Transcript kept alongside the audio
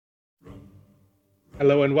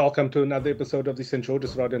Hello and welcome to another episode of the St.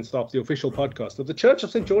 George's Rod and Staff, the official podcast of the Church of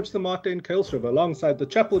St. George the Martyr in Kuilsriver, alongside the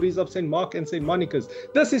chapelries of St. Mark and St. Monica's.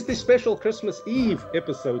 This is the special Christmas Eve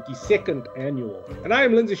episode, the second annual. And I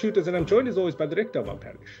am Lindsay Shooters, and I'm joined as always by the rector of our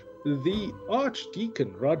parish, the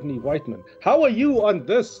Archdeacon Rodney Whiteman. How are you on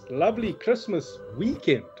this lovely Christmas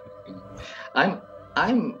weekend? I'm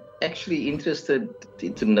actually interested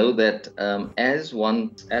to know that as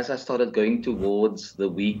I started going towards the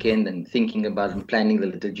weekend and thinking about and planning the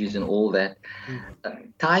liturgies and all that,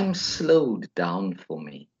 time slowed down for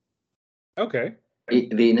me. Okay.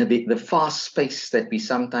 The fast pace that we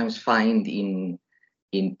sometimes find in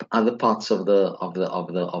other parts of the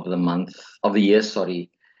year,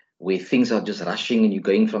 where things are just rushing and you're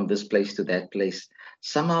going from this place to that place.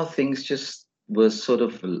 Somehow things just was sort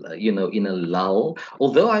of, in a lull,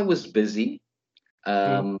 although I was busy,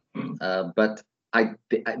 but there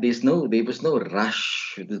was no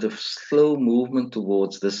rush, the slow movement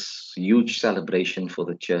towards this huge celebration for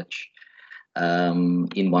the church,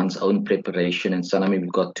 in one's own preparation. And so, we've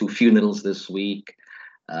got 2 funerals this week.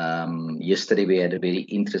 Yesterday we had a very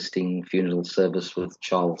interesting funeral service with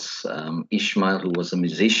Charles Ishmael, who was a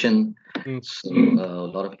musician. So a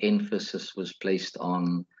lot of emphasis was placed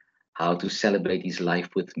on how to celebrate his life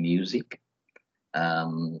with music.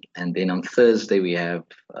 And then on Thursday we have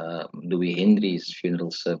Louis Henry's funeral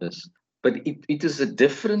service. But it is a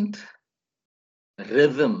different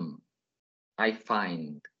rhythm, I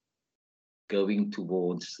find, going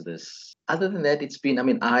towards this. Other than that,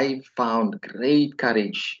 I found great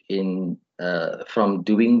courage in from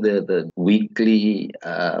doing the weekly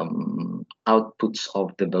outputs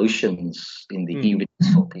of devotions in the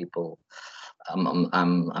evenings for people.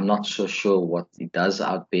 I'm not so sure what it does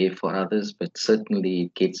out there for others, but certainly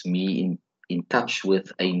it gets me in touch with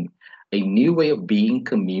a new way of being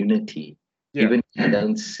community. Yeah. Even if I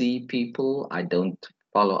don't see people, I don't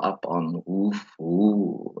follow up on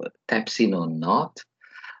who taps in or not.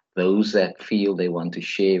 Those that feel they want to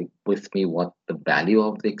share with me what the value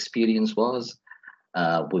of the experience was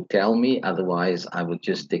would tell me. Otherwise, I would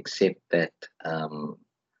just accept that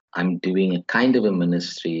I'm doing a kind of a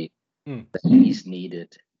ministry that is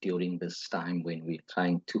needed during this time when we're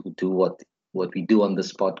trying to do what we do on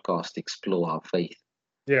this podcast, explore our faith.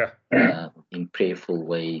 Yeah. In prayerful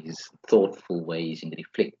ways, thoughtful ways, in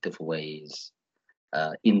reflective ways,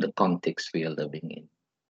 in the context we are living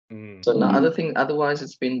in. So otherwise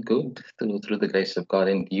it's been good through the grace of God.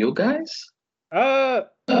 And you guys?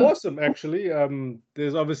 Awesome, actually.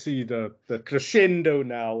 There's obviously the crescendo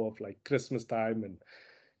now of like Christmas time and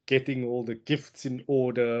getting all the gifts in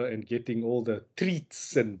order and getting all the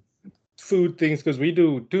treats and food things, because we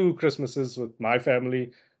do 2 Christmases with my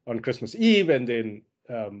family on Christmas Eve and then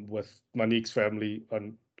with Monique's family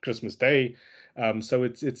on Christmas Day. So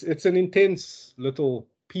it's an intense little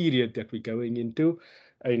period that we're going into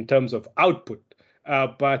in terms of output.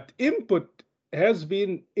 But input has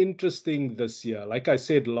been interesting this year. Like I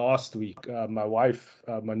said last week, my wife,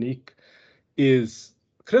 Monique, is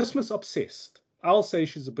Christmas obsessed. I'll say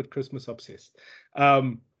she's a bit Christmas obsessed,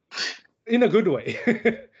 in a good way.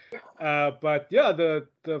 But yeah, the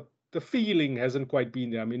feeling hasn't quite been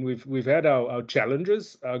there. We've had our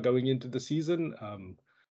challenges going into the season,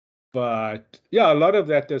 but yeah, a lot of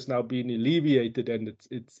that has now been alleviated, and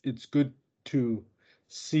it's good to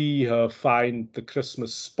see her find the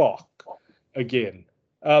Christmas spark again.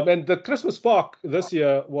 And the Christmas spark this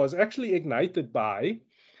year was actually ignited by,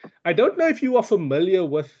 I don't know if you are familiar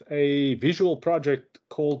with a visual project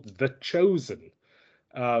called The Chosen.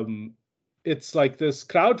 It's like this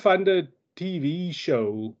crowdfunded TV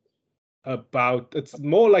show it's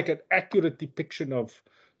more like an accurate depiction of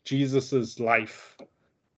Jesus's life.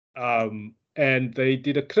 And they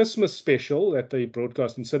did a Christmas special that they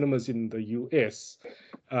broadcast in cinemas in the US.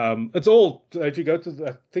 It's all, if you go to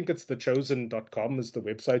I think it's thechosen.com is the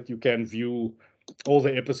website, you can view all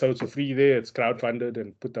the episodes for free there. It's crowdfunded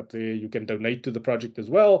and put up there. You can donate to the project as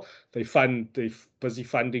well. They're busy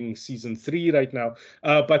funding season 3 right now.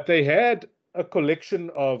 But they had a collection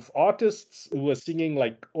of artists who were singing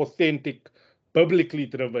like authentic, biblically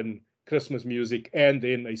driven Christmas music, and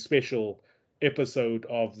then a special episode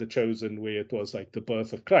of The Chosen where it was like the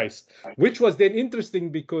birth of Christ, which was then interesting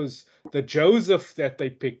because the Joseph that they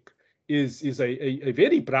pick is a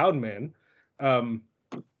very brown man.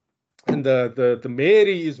 And the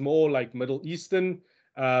Mary is more like Middle Eastern,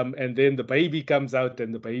 and then the baby comes out,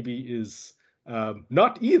 and the baby is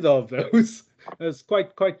not either of those. It's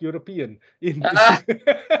quite European. And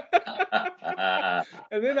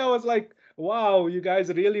then I was like, Wow, you guys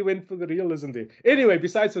really went for the realism there. Anyway,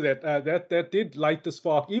 besides that, that did light the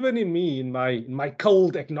spark, even in me, in my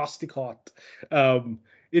cold agnostic heart. Um,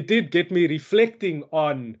 it did get me reflecting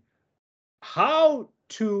on how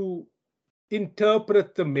to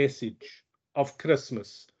interpret the message of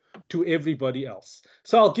Christmas to everybody else.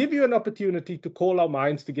 So I'll give you an opportunity to call our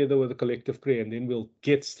minds together with a collective prayer, and then we'll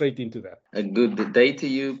get straight into that. A good day to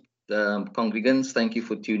you, congregants. Thank you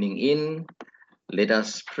for tuning in. Let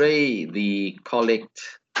us pray the collect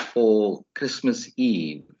for Christmas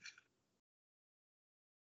Eve.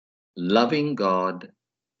 Loving God,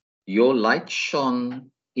 your light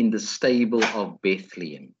shone in the stable of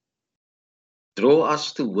Bethlehem. Draw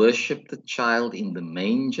us to worship the child in the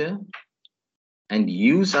manger and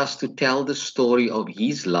use us to tell the story of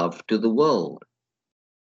his love to the world,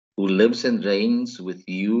 who lives and reigns with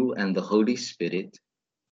you and the Holy Spirit,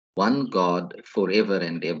 one God, forever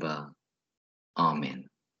and ever. Amen.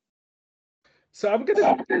 So I'm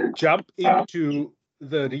going to jump into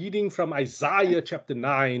the reading from Isaiah chapter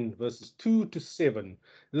 9, verses 2 to 7.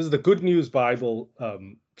 This is the Good News Bible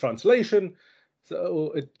translation.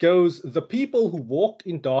 So it goes, the people who walk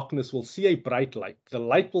in darkness will see a bright light. The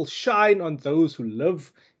light will shine on those who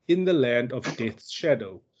live in the land of death's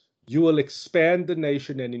shadow. You will expand the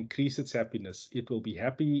nation and increase its happiness. It will be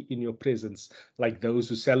happy in your presence, like those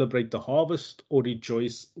who celebrate the harvest or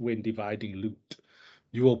rejoice when dividing loot.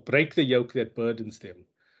 You will break the yoke that burdens them,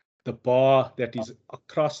 the bar that is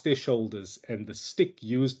across their shoulders, and the stick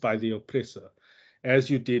used by the oppressor, as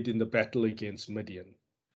you did in the battle against Midian.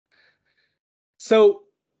 So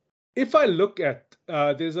if I look at,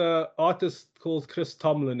 there's an artist called Chris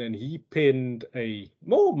Tomlin, and he penned a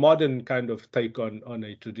more modern kind of take on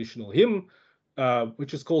a traditional hymn,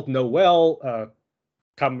 which is called Noel,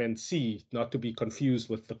 Come and See, not to be confused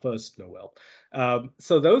with the first Noel.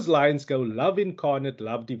 So those lines go, love incarnate,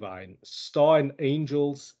 love divine, star and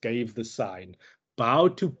angels gave the sign, bow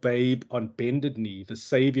to babe on bended knee, the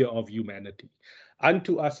savior of humanity.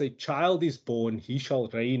 Unto us a child is born, he shall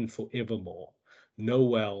reign forevermore.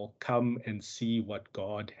 Noel, come and see what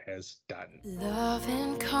God has done. Love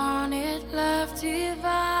incarnate, love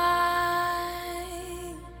divine,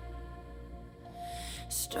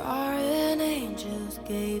 star and angels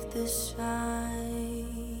gave the sign,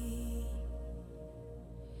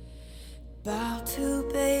 bow to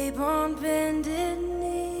babe on bended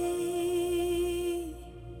knee,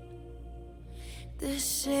 the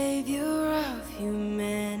savior of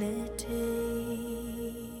humanity.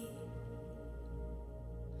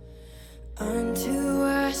 Unto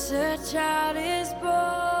us a child is born,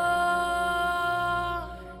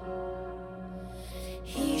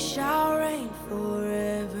 he shall reign forevermore.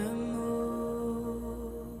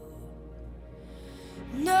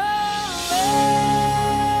 Noel,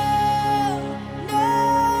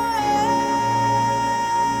 Noel,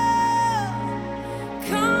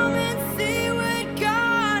 come and see what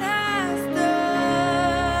God has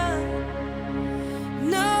done.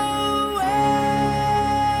 Noel,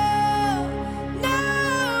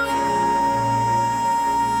 Noel,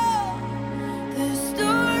 the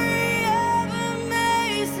story of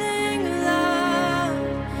amazing love,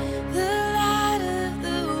 the light of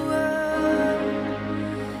the world,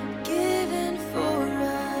 given for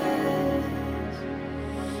us.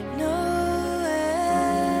 Noel.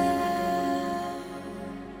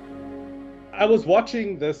 I was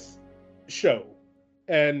watching this show,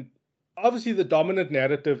 and obviously the dominant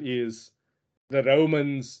narrative is the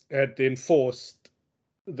Romans had then forced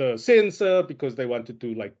the censor because they wanted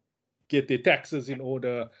to like get their taxes in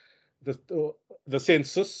order, the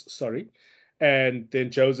census, sorry. And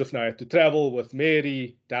then Joseph now had to travel with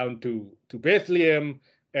Mary down to Bethlehem,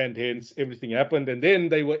 and hence everything happened. And then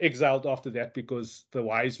they were exiled after that because the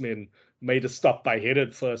wise men made a stop by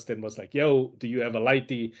Herod first and was like, yo, do you have a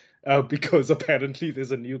lighty? Because apparently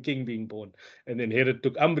there's a new king being born. And then Herod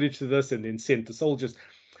took umbrage to this and then sent the soldiers.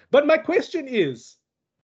 But my question is,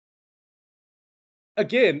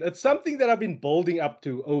 again, it's something that I've been building up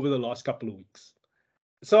to over the last couple of weeks.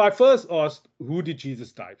 So I first asked, who did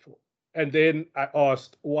Jesus die for? And then I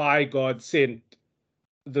asked why God sent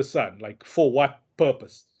the Son, like for what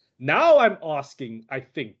purpose? Now I'm asking, I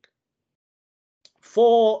think,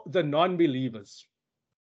 for the non-believers,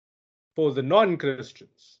 for the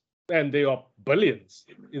non-Christians, and there are billions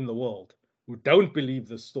in the world who don't believe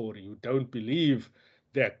this story, who don't believe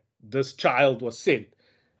that this child was sent.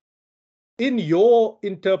 In your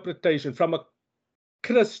interpretation, from a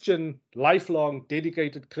Christian, lifelong,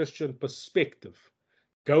 dedicated Christian perspective,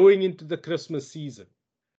 going into the Christmas season,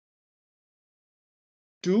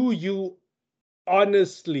 do you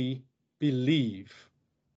honestly believe,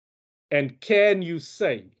 and can you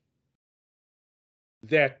say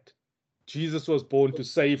that Jesus was born to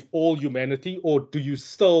save all humanity, or do you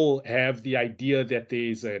still have the idea that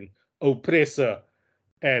there's an oppressor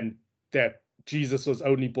and that Jesus was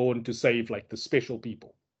only born to save like the special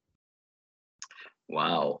people?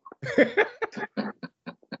 Wow.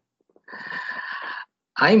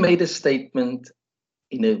 I made a statement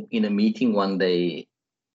in a meeting one day,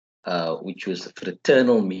 which was a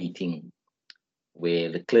fraternal meeting where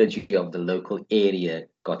the clergy of the local area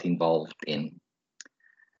got involved in.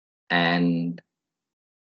 And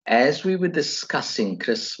as we were discussing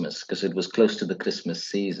Christmas, because it was close to the Christmas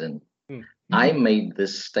season, I made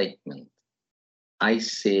this statement. I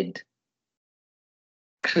said,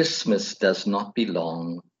 Christmas does not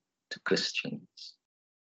belong to Christians.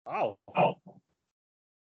 Wow.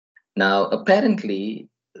 Now, apparently,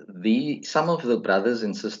 some of the brothers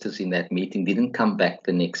and sisters in that meeting didn't come back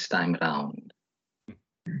the next time round.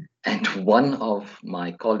 And one of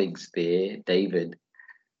my colleagues there, David,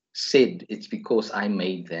 said it's because I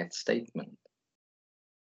made that statement.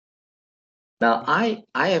 Now, I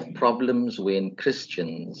have problems when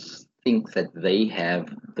Christians think that they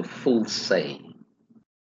have the full say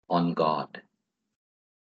on God,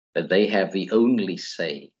 that they have the only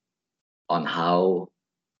say on how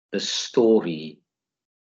the story,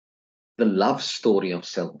 the love story of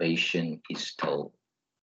salvation is told,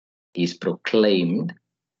 is proclaimed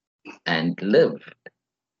and lived.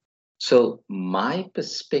 So my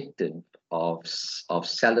perspective of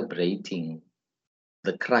celebrating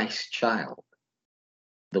the Christ child,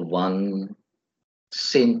 the one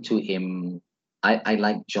sent to him, I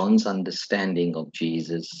like John's understanding of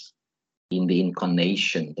Jesus in the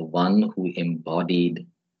incarnation, the one who embodied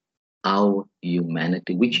our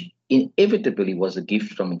humanity, which inevitably was a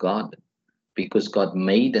gift from God, because God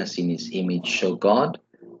made us in his image. So God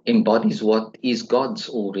embodies what is God's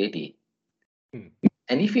already.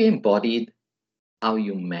 And if he embodied our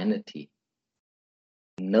humanity,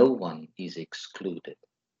 no one is excluded.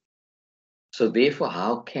 So therefore,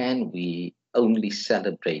 how can we only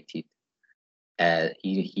celebrate it,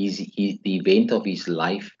 the event of his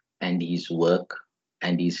life and his work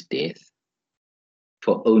and his death,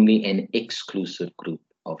 for only an exclusive group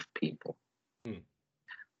of people?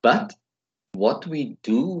 But what we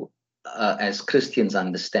do as Christians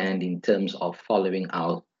understand in terms of following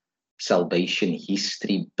our salvation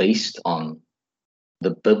history based on the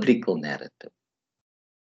biblical narrative,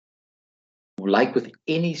 like with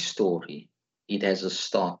any story, it has a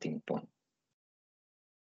starting point.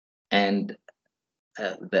 And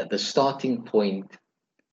the starting point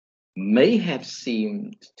may have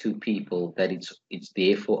seemed to people that it's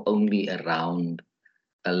therefore only around,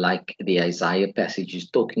 like the Isaiah passage is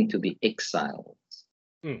talking to the exiles.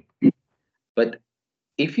 But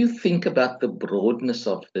if you think about the broadness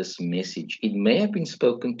of this message, it may have been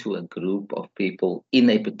spoken to a group of people in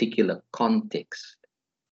a particular context.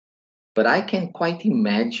 But I can quite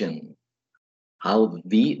imagine how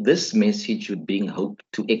this message would be hoped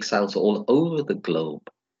to exiles all over the globe,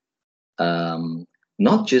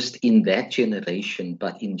 not just in that generation,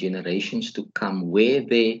 but in generations to come, where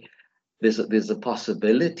there's a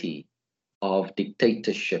possibility of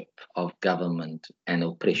dictatorship of government and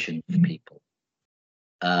oppression of people.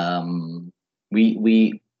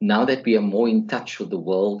 We now that we are more in touch with the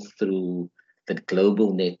world through the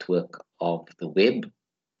global network of the web,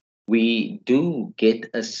 we do get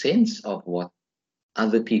a sense of what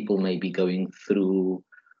other people may be going through,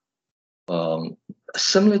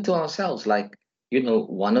 similar to ourselves. Like,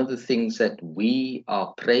 one of the things that we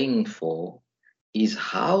are praying for is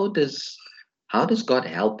how does God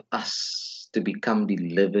help us to become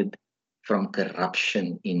delivered from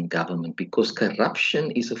corruption in government? Because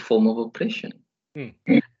corruption is a form of oppression.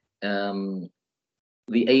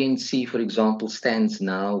 The ANC, for example, stands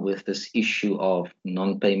now with this issue of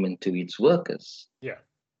non-payment to its workers.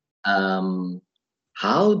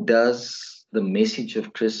 How does the message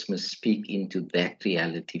of Christmas speak into that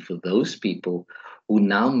reality for those people who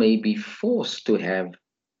now may be forced to have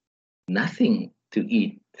nothing to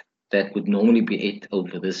eat that would normally be ate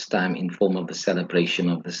over this time in form of the celebration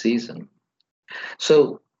of the season?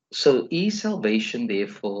 So is salvation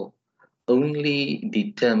therefore only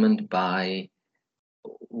determined by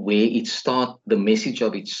where it starts, the message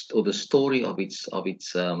of its, or the story of its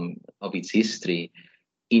history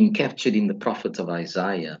captured in the prophets of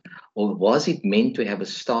Isaiah, or was it meant to have a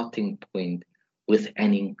starting point with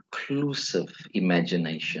an inclusive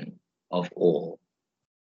imagination of all?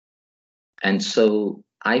 And so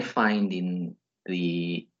I find in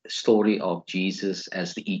the story of Jesus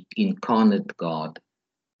as the incarnate God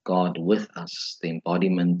with us, the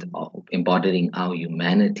embodiment of embodying our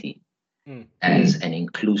humanity, as an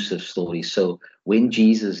inclusive story. So when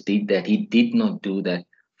Jesus did that, he did not do that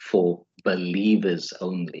for believers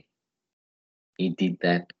only. He did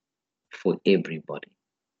that for everybody,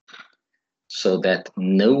 so that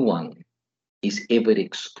no one is ever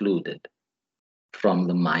excluded from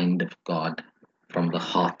the mind of God, from the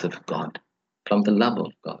heart of God, from the love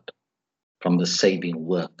of God, from the saving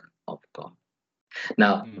work of God.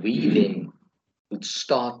 Now, we then would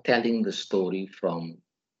start telling the story from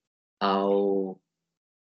our,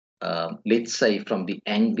 let's say, from the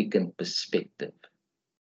Anglican perspective.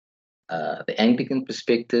 The Anglican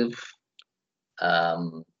perspective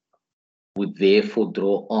would therefore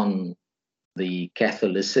draw on the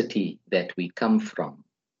Catholicity that we come from.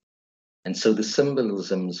 And so the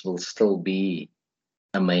symbolisms will still be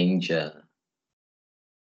a manger.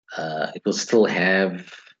 It will still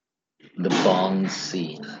have the barn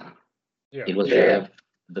scene. Yeah. It will have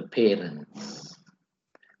the parents.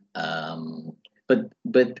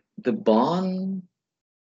 But the barn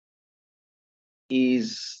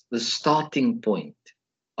is the starting point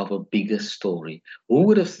of a bigger story. Who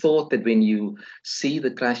would have thought that when you see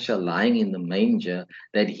the Christ child lying in the manger,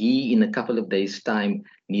 that he, in a couple of days' time,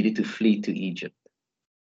 needed to flee to Egypt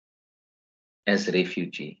as a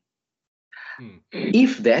refugee?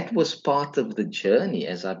 If that was part of the journey,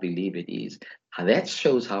 as I believe it is, that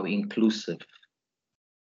shows how inclusive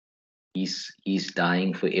his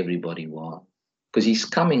dying for everybody was. Because his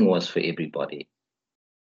coming was for everybody.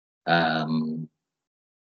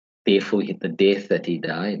 Therefore, the death that he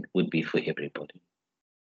died would be for everybody.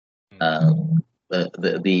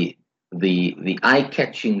 The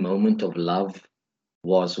eye-catching moment of love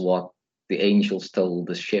was what the angels told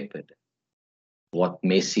the shepherd, what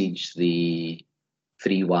message the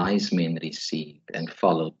 3 wise men received and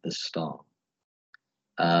followed the star.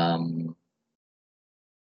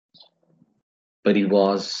 But it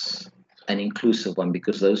was an inclusive one,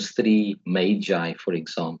 because those 3 magi, for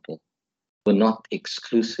example, were not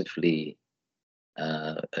exclusively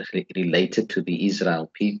related to the Israel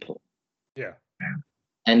people. Yeah.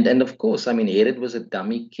 And of course, I mean, Herod was a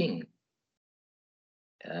dummy king.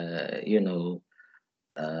 A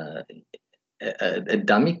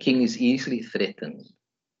dummy king is easily threatened,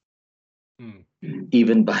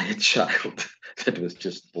 even by a child that was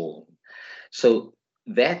just born. So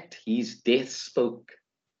that his death spoke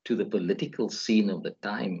to the political scene of the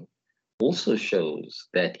time also shows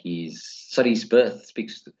that his birth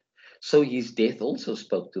speaks to. So his death also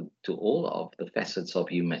spoke to all of the facets of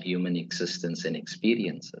human existence and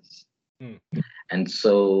experiences. And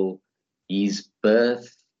so his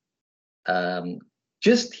birth,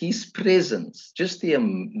 just his presence, just the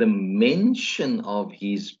mention of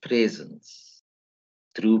his presence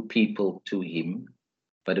drew people to him,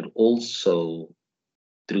 but it also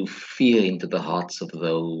drew fear into the hearts of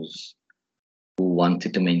those who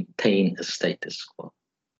wanted to maintain a status quo.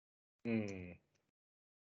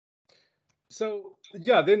 So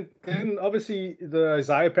yeah, then obviously the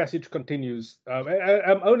Isaiah passage continues.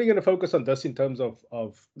 I'm only going to focus on this in terms of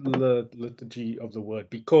the liturgy of the word,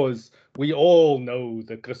 because we all know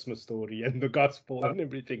the Christmas story and the gospel and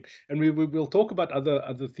everything, and we will talk about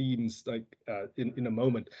other themes like in a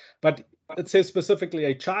moment. But it says specifically,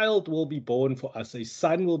 a child will be born for us, a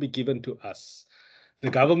son will be given to us. The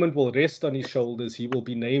government will rest on his shoulders. He will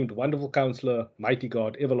be named Wonderful Counselor, Mighty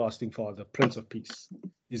God, Everlasting Father, Prince of Peace.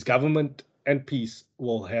 His government and peace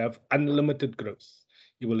will have unlimited growth.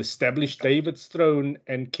 He will establish David's throne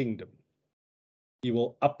and kingdom. He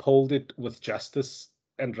will uphold it with justice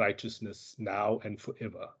and righteousness now and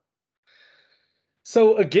forever.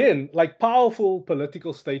 So again, like powerful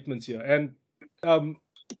political statements here, and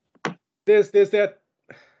there's that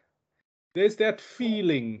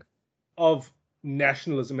feeling of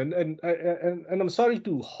nationalism, and I'm sorry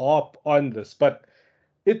to harp on this, but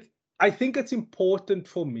I think it's important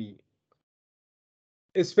for me,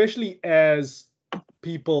 especially as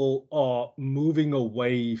people are moving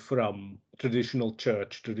away from traditional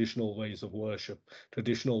church, traditional ways of worship,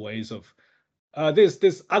 traditional ways of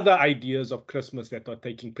there's other ideas of Christmas that are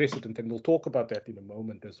taking precedent, and we'll talk about that in a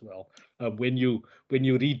moment as well. When you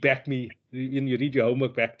read your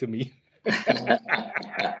homework back to me.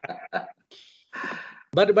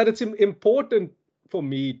 But it's important for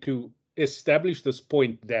me to establish this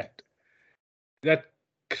point that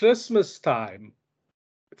Christmas time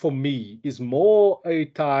for me is more a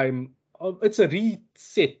time of, it's a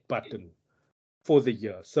reset button for the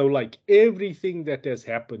year. So like everything that has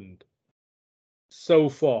happened so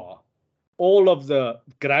far, all of the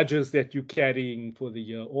grudges that you're carrying for the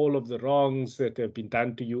year, all of the wrongs that have been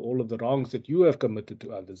done to you, all of the wrongs that you have committed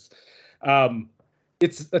to others,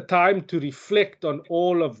 it's a time to reflect on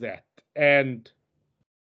all of that and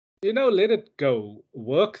let it go.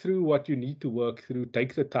 Work through what you need to work through.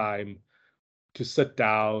 Take the time to sit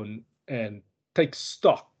down and take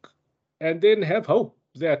stock, and then have hope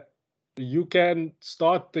that you can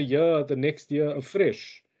start the next year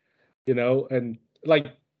afresh. And like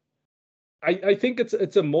I think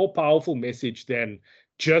it's a more powerful message than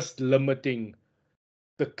just limiting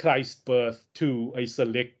the Christ birth to a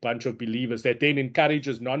select bunch of believers that then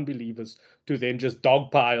encourages non-believers to then just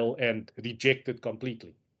dogpile and reject it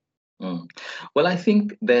completely. Well, I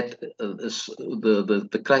think that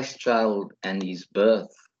the Christ child and his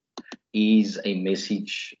birth is a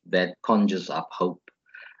message that conjures up hope.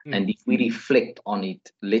 And if we reflect on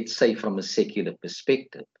it, let's say from a secular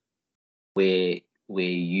perspective, where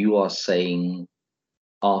you are saying,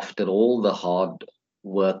 after all the hard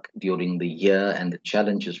work during the year and the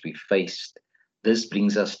challenges we faced, this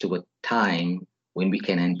brings us to a time when we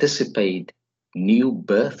can anticipate new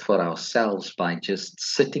birth for ourselves by just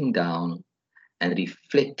sitting down and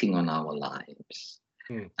reflecting on our lives.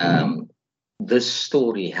 This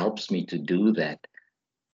story helps me to do that.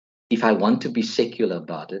 If I want to be secular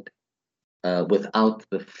about it, without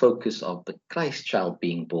the focus of the Christ child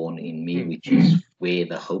being born in me, which is where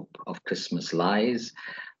the hope of Christmas lies.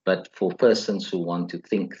 But for persons who want to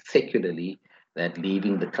think secularly, that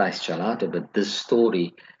leaving the Christ child out of it, this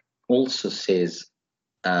story also says,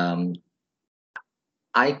 I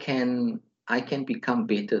can become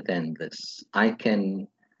better than this. I can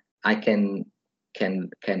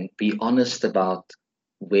be honest about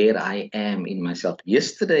where I am in myself.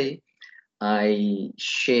 Yesterday, I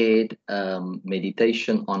shared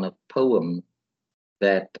meditation on a poem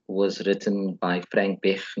that was written by Frank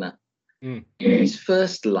Bechner. His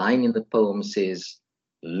first line in the poem says,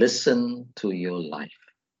 "Listen to your life."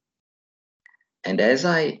 And as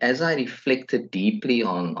I reflected deeply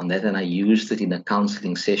on that, and I used it in a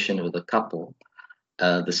counseling session with a couple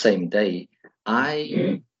the same day,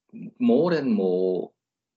 I more and more,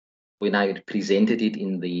 when I presented it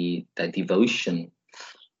in the devotion,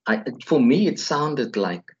 for me, it sounded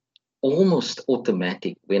like almost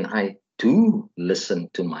automatic when I do listen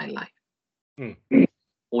to my life.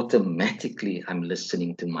 Automatically, I'm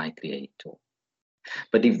listening to my Creator.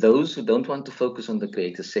 But if those who don't want to focus on the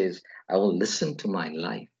Creator says, I will listen to my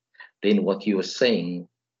life, then what you are saying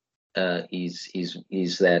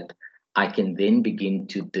is that I can then begin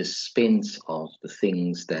to dispense of the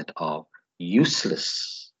things that are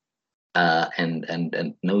useless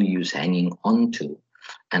and no use hanging on to.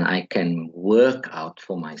 And I can work out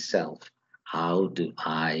for myself, how do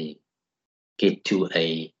I get to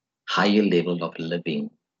a higher level of living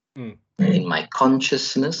in my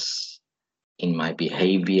consciousness, in my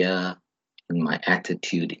behavior, in my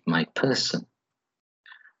attitude, in my person.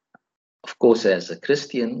 Of course, as a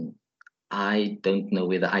Christian, I don't know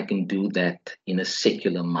whether I can do that in a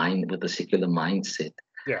secular mind, with a secular mindset.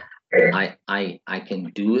 Yeah. I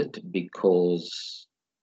can do it because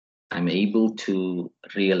I'm able to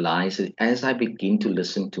realize that as I begin to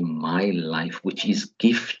listen to my life, which is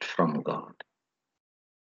gift from God,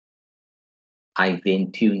 I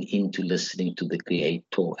then tune into listening to the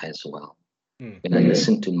Creator as well. When I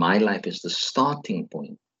listen to my life as the starting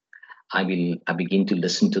point, I begin to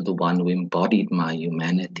listen to the one who embodied my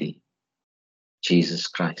humanity, Jesus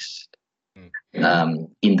Christ.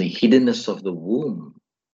 In the hiddenness of the womb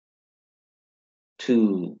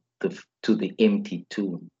to the empty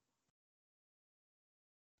tomb,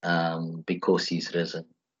 because he's risen.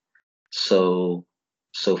 So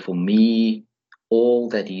for me, all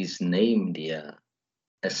that is named here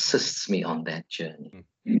assists me on that journey.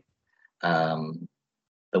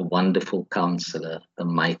 The wonderful Counselor, the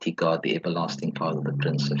mighty God, the everlasting Father, the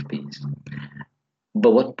Prince of Peace.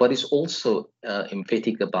 But what is also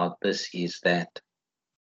emphatic about this is that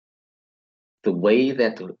the way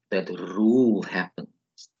that rule happens,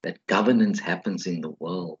 that governance happens in the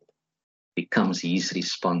world, becomes his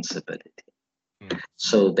responsibility.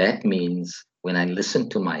 So that means when I listen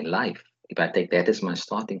to my life, if I take that as my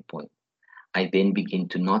starting point, I then begin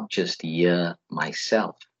to not just hear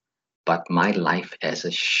myself, but my life as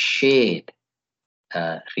a shared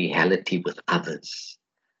reality with others.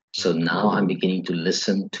 So now I'm beginning to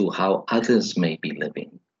listen to how others may be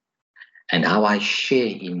living and how I share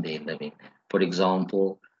in their living. For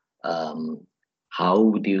example,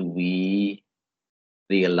 how do we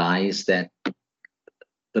realize that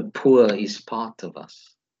the poor is part of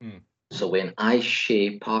us? So when I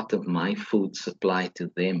share part of my food supply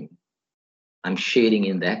to them, I'm sharing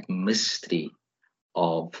in that mystery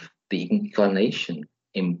of the incarnation,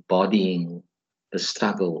 embodying the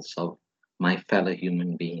struggles of my fellow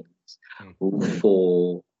human beings, who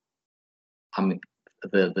for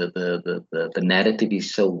the narrative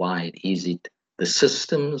is so wide. Is it the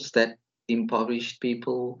systems that impoverish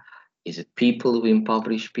people? Is it people who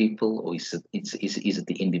impoverish people, or is it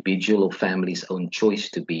the individual or family's own choice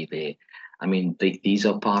to be there? I mean, these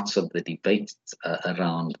are parts of the debate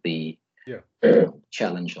around the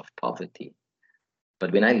challenge of poverty.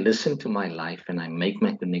 But when I listen to my life and I make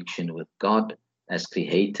my connection with God as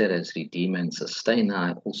creator, as redeemer and sustainer,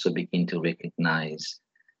 I also begin to recognize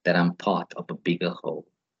that I'm part of a bigger whole,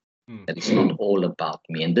 that it's not all about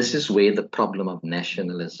me. And this is where the problem of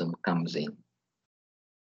nationalism comes in.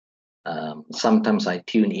 Sometimes I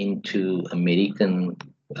tune into American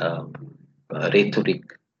rhetoric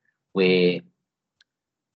where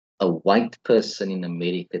a white person in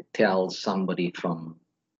America tells somebody from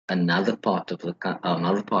another part of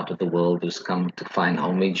the world who's come to find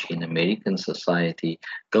homage in American society,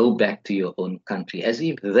 go back to your own country, as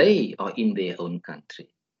if they are in their own country.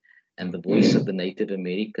 And the voice of the Native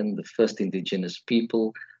American, the first indigenous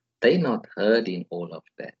people, they're not heard in all of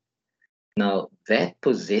that. Now, that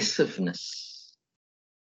possessiveness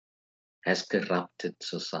has corrupted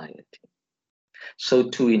society. So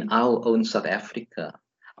too in our own South Africa,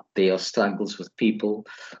 there are struggles with people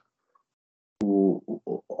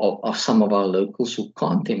of some of our locals who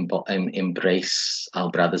can't embrace our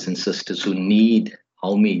brothers and sisters who need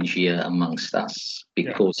homage here amongst us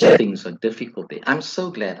because things are difficult there. I'm so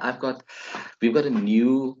glad we've got a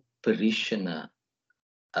new parishioner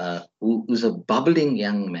who's a bubbling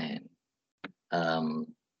young man.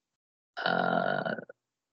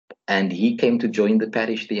 And he came to join the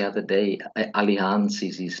parish the other day. Alliance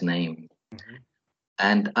is his name. Mm-hmm.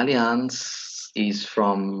 And Alliance is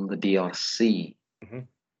from the DRC. Mm-hmm.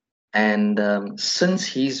 And since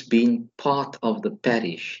he's been part of the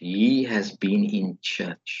parish, he has been in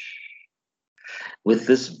church with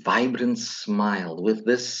this vibrant smile, with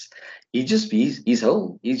this, he's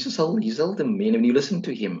old. He's just old. He's old. And when you listen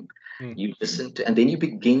to him, you listen to, and then you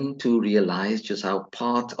begin to realize just how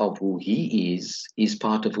part of who he is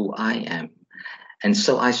part of who I am. And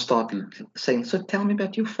so I started saying, so tell me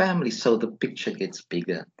about your family. So the picture gets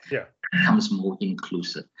bigger, becomes more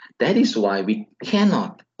inclusive. That is why we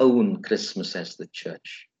cannot own Christmas as the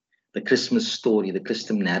church, the Christmas story, the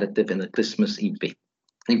Christian narrative, and the Christmas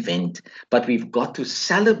event. But we've got to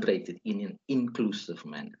celebrate it in an inclusive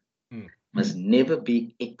manner. Must never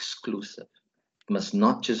be exclusive. It must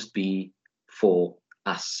not just be for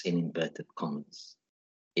us in inverted commas.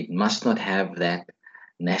 It must not have that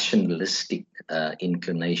nationalistic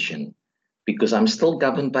inclination, because I'm still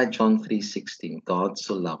governed by John 3:16. God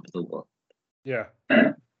so loved the world. Yeah.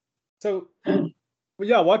 So,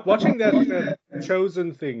 watching that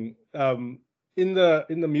Chosen thing, in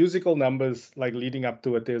the musical numbers, like leading up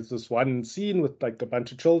to it, there's this one scene with like a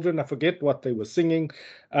bunch of children. I forget what they were singing,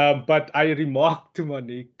 but I remarked to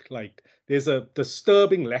Monique, like, there's a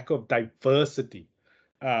disturbing lack of diversity.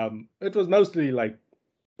 It was mostly like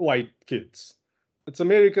white kids. It's an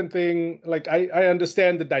American thing. Like, I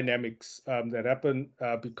understand the dynamics that happen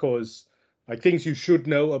because like things you should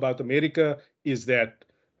know about America is that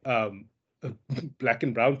Black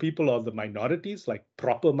and brown people are the minorities, like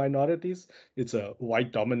proper minorities. It's a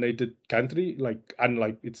white dominated country, like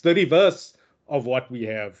unlike, it's the reverse of what we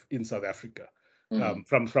have in South Africa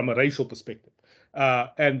from a racial perspective.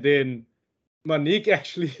 And then Monique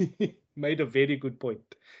actually made a very good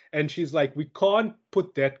point. And she's like, we can't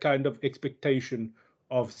put that kind of expectation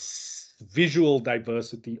of visual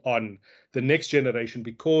diversity on the next generation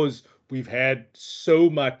because we've had so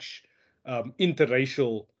much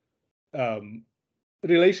interracial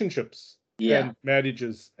relationships and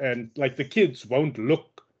marriages, and like the kids won't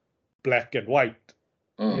look black and white.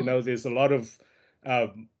 You know, there's a lot of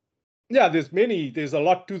there's a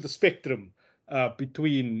lot to the spectrum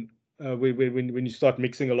between when you start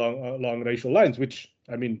mixing along racial lines, which,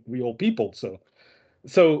 I mean, we all people. So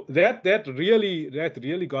that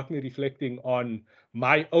really got me reflecting on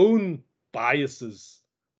my own biases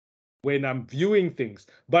when I'm viewing things.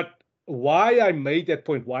 But why I made that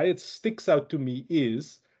point, why it sticks out to me,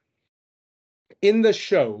 is in the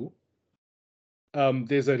show,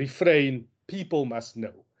 there's a refrain, people must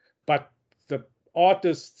know. But the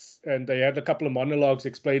artists, and they had a couple of monologues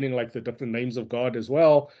explaining like the different names of God as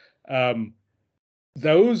well.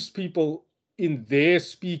 Those people in their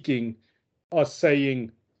speaking are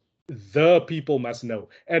saying the people must know.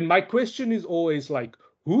 And my question is always like,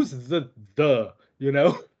 who's the, you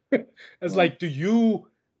know? It's like, do you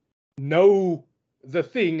know the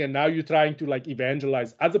thing and now you're trying to like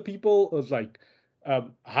evangelize other people? Or it's like,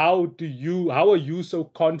 how are you so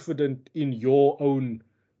confident in your own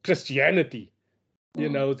Christianity, you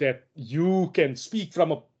know, that you can speak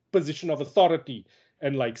from a position of authority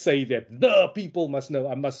and like say that the people must know.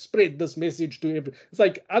 I must spread this message to every. It's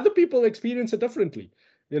like other people experience it differently.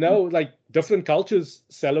 Like different cultures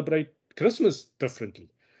celebrate Christmas differently.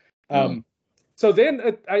 So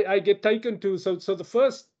then I get taken to so the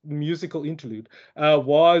first musical interlude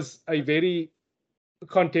was a very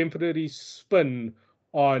contemporary spin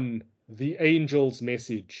on the angel's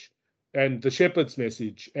message and the shepherd's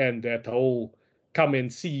message and that whole come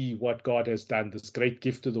and see what God has done, this great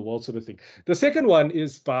gift to the world sort of thing. The second one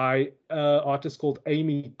is by an artist called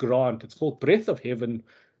Amy Grant. It's called Breath of Heaven,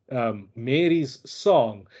 Mary's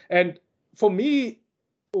Song. And for me,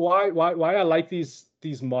 why I like these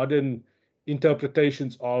modern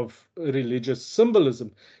interpretations of religious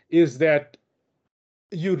symbolism is that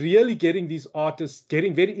you're really getting these artists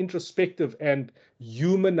getting very introspective and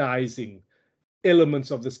humanizing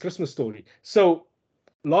elements of this Christmas story. So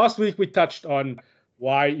last week we touched on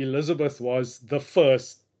why Elizabeth was the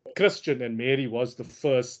first Christian and Mary was the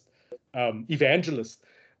first evangelist.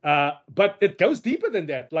 But it goes deeper than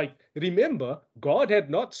that. Like, remember, God had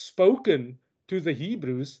not spoken to the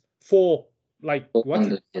Hebrews for like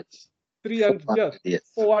what's it? 300 years,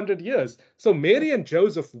 400 years. So Mary and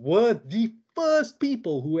Joseph were the first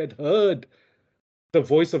people who had heard the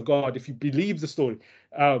voice of God, if you believe the story,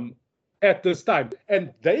 at this time.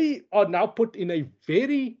 And they are now put in a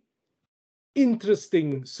very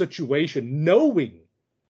interesting situation, knowing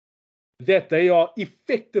that they are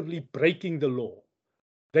effectively breaking the law.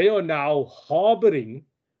 They are now harboring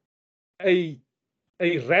a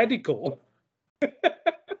radical,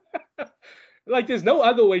 like there's no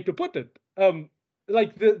other way to put it.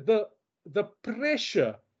 Like the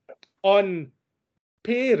pressure on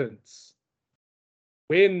parents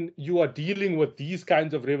when you are dealing with these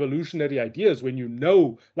kinds of revolutionary ideas, when you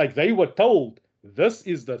know, like they were told, this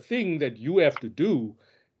is the thing that you have to do,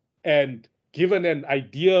 and given an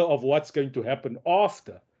idea of what's going to happen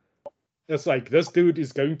after, it's like this dude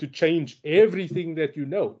is going to change everything that you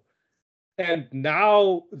know. And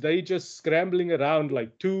now they just scrambling around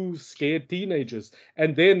like two scared teenagers.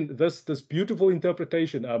 And then this beautiful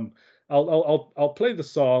interpretation. I'll play the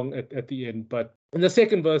song at the end, but in the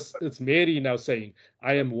second verse, it's Mary now saying,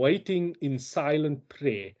 I am waiting in silent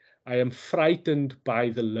prayer. I am frightened by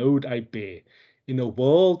the load I bear. In a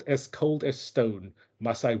world as cold as stone,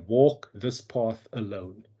 must I walk this path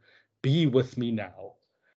alone? Be with me now.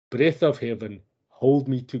 Breath of heaven, hold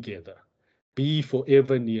me together. Be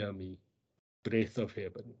forever near me. Breath of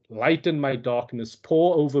heaven, lighten my darkness,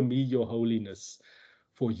 pour over me your holiness,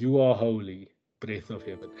 for you are holy. Breath of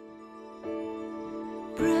heaven.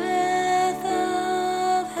 Breath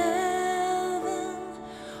of heaven,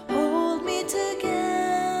 hold me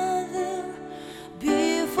together,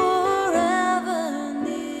 be forever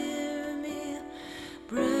near me.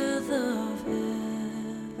 Breath of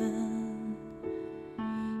heaven,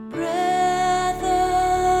 breath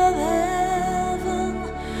of heaven,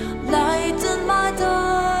 lighten my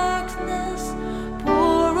darkness,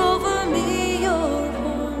 pour over me your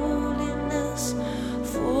holiness,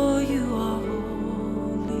 for you are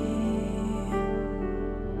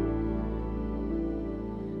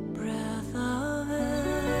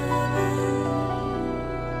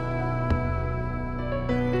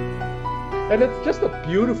and it's just a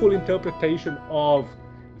beautiful interpretation of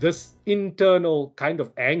this internal kind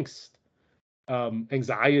of angst,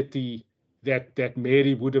 anxiety that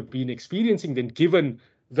Mary would have been experiencing then, given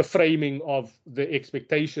the framing of the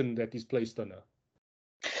expectation that is placed on her.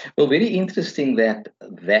 Well, very interesting that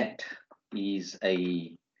is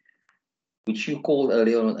which you called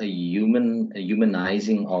earlier on a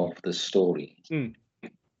humanizing of the story.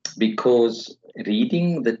 Because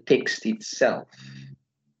reading the text itself,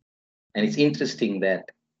 and it's interesting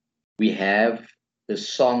that we have the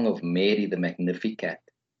Song of Mary, the Magnificat,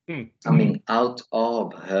 coming out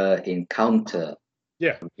of her encounter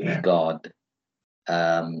with God.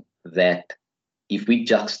 That if we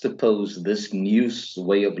juxtapose this new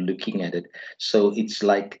way of looking at it, so it's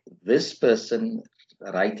like this person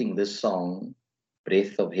writing this song,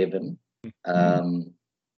 Breath of Heaven,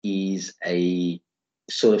 is a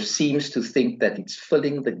sort of seems to think that it's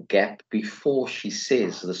filling the gap before she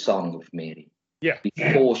says the Song of Mary.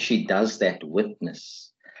 Before she does that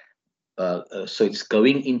witness. So it's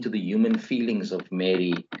going into the human feelings of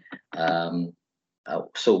Mary.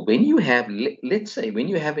 So when you have, let's say, when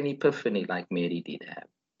you have an epiphany like Mary did have,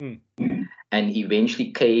 and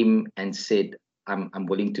eventually came and said, I'm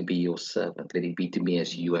willing to be your servant. Let it be to me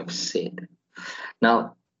as you have said.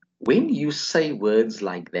 Now, when you say words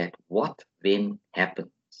like that, what then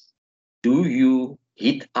happens? Do you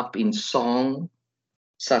hit up in song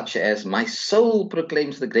such as my soul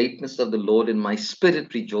proclaims the greatness of the Lord and my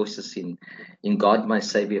spirit rejoices in God my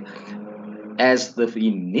Savior, as the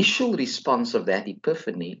initial response of that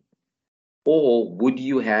epiphany? Or would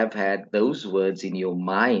you have had those words in your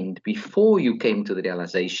mind before you came to the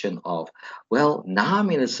realization of, well, now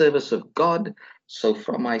I'm in the service of God, so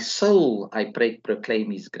from my soul I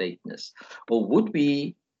proclaim his greatness? Or would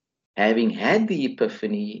we, having had the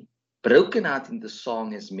epiphany, broken out in the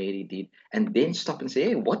song as Mary did, and then stop and say,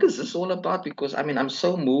 hey, what is this all about? Because I'm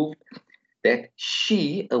so moved that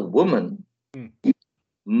she, a woman,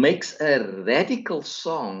 makes a radical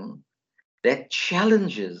song that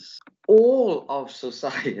challenges all of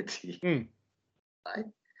society. Right?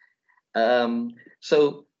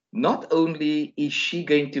 So not only is she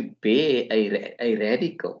going to bear a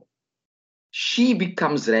radical, she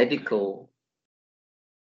becomes radical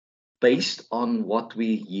based on what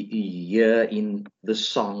we hear in the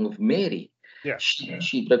Song of Mary. Yeah.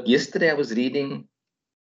 Look, yesterday I was reading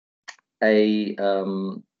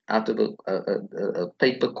out of a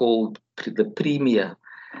paper called The Premier,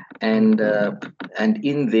 and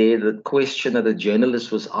in there the question that the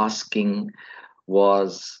journalist was asking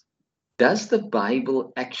was, does the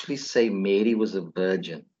Bible actually say Mary was a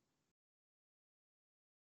virgin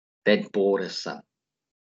that bore a son?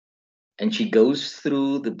 And she goes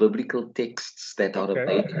through the biblical texts that are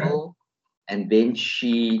available, and then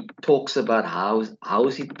she talks about how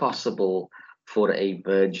is it possible for a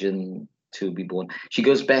virgin to be born. She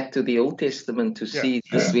goes back to the Old Testament to see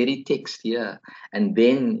this very text here, and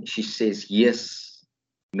then she says, yes,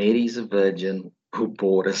 Mary is a virgin who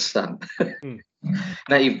bore a son.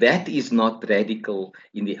 Now, if that is not radical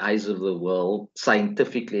in the eyes of the world,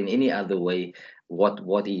 scientifically in any other way,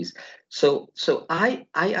 what is? So I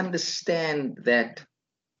understand that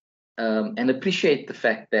and appreciate the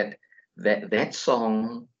fact that that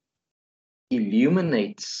song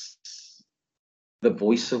illuminates the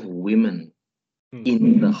voice of women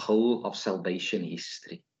in the whole of salvation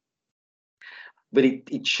history. But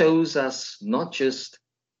it shows us not just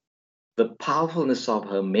the powerfulness of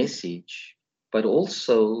her message, but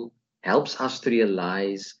also helps us to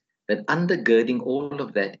realize that undergirding all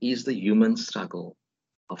of that is the human struggle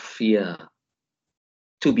of fear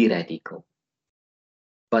to be radical.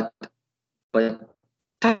 But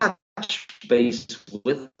touch base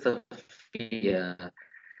with the fear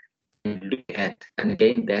and look at, and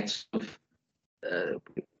again, that sort of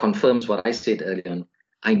confirms what I said earlier on.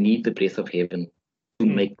 I need the breath of heaven to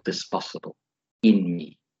make this possible in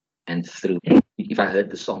me and through me, if I heard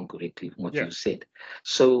the song correctly from what you said.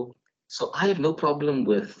 So I have no problem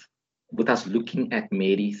with us looking at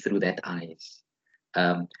Mary through that eyes.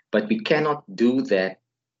 But we cannot do that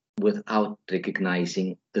without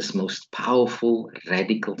recognizing this most powerful,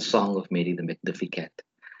 radical song of Mary the Magnificat,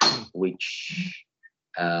 which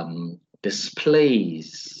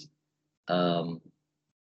displays the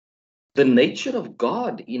nature of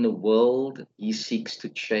God in a world he seeks to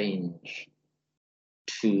change,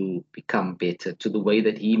 to become better, to the way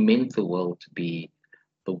that he meant the world to be,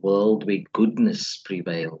 the world where goodness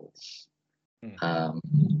prevails,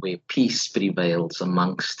 where peace prevails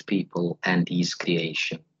amongst people and his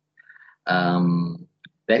creation.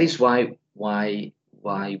 That is why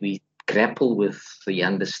we grapple with the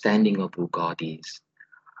understanding of who God is.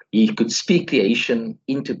 He could speak creation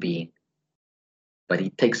into being, but he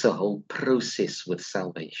takes a whole process with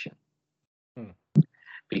salvation.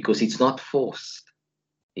 Because it's not forced,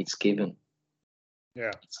 it's given.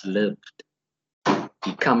 It's lived.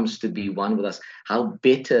 He comes to be one with us. How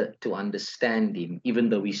better to understand him, even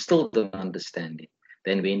though we still don't understand him,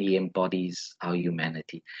 than when he embodies our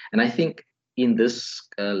humanity. And I think in this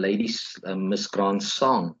lady's Miss Grant's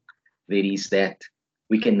song, there is that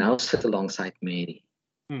we can now sit alongside Mary,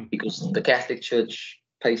 because the Catholic Church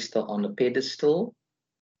placed her on a pedestal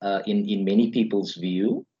in many people's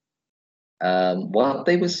view. What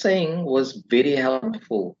they were saying was very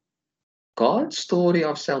helpful. God's story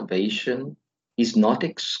of salvation is not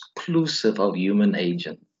exclusive of human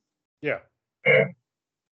agents.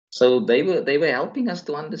 So they were helping us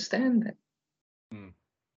to understand that.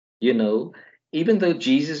 You know, even though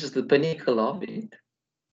Jesus is the pinnacle of it,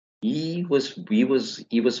 he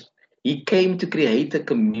came to create a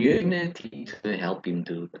community to help him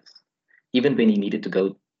do this, even when he needed to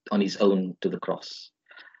go on his own to the cross.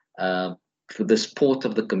 The support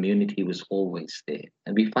of the community was always there.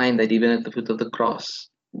 And we find that even at the foot of the cross,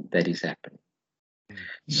 that is happening.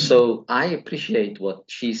 So I appreciate what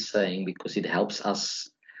she's saying, because it helps us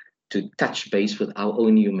to touch base with our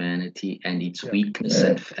own humanity and its weakness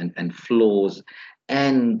and flaws,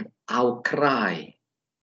 and our cry,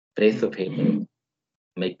 breath of heaven,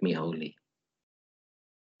 make me holy.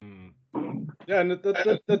 Yeah, and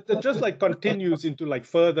it just like continues into like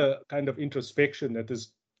further kind of introspection that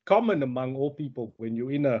is common among all people when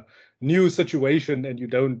you're in a new situation and you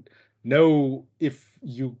don't know if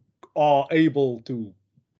you are able to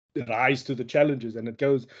rise to the challenges. And it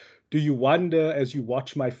goes, do you wonder as you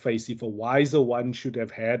watch my face if a wiser one should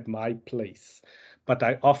have had my place? But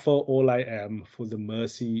I offer all I am for the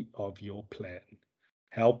mercy of your plan.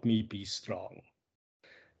 Help me be strong.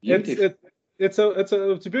 Beautiful. It's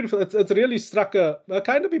beautiful. It's really struck a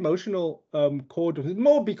kind of emotional chord,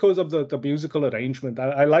 more because of the musical arrangement.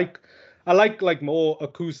 I like more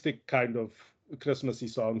acoustic kind of Christmassy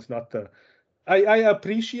songs, not the. I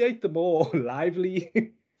appreciate the more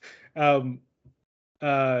lively kind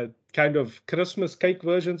of Christmas cake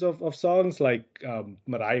versions of songs like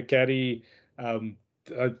Mariah Carey.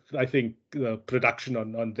 I think the production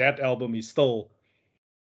on that album is still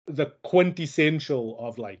the quintessential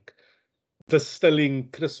of like distilling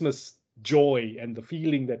Christmas joy and the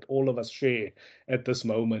feeling that all of us share at this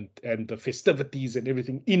moment and the festivities and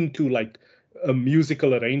everything into like a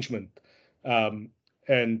musical arrangement.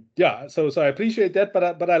 And yeah, so I appreciate that,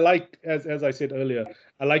 but I like, as I said earlier,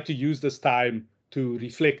 I like to use this time to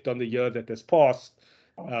reflect on the year that has passed,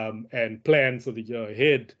 and plan for the year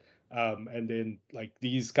ahead. And then like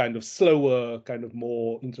these kind of slower, kind of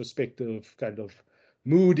more introspective, kind of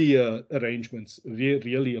moodier arrangements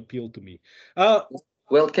really appeal to me.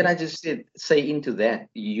 Well, can I just say into that,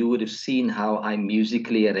 you would have seen how I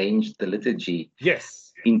musically arranged the liturgy,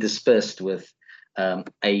 Yes. interspersed with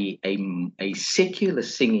a secular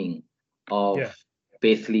singing of Yeah.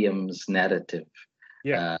 Bethlehem's narrative.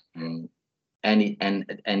 Yeah. And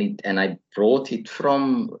I brought it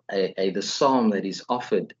from the psalm that is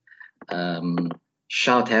offered,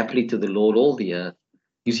 shout happily to the Lord all the earth.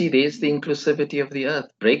 You see, there's the inclusivity of the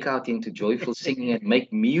earth. Break out into joyful singing and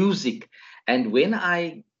make music. And when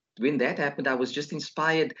that happened, I was just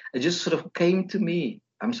inspired. It just sort of came to me.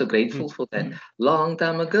 I'm so grateful for that. Long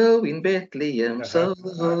time ago in Bethlehem, so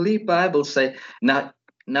the Holy Bible say. Now,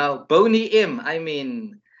 Boney M, I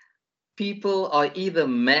mean, people are either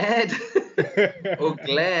mad or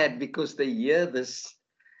glad because they hear this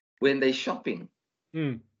when they're shopping.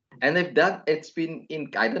 And it's been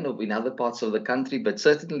in, I don't know, in other parts of the country, but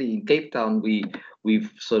certainly in Cape Town,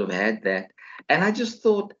 we've sort of had that. And I just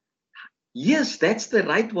thought, yes, that's the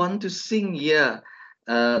right one to sing here.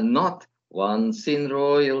 Not once in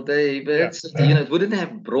Royal David. Yeah. You know, it wouldn't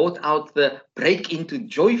have brought out the break into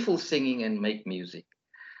joyful singing and make music.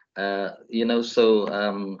 You know,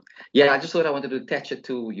 so yeah, I just thought I wanted to attach it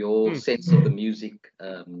to your sense of the music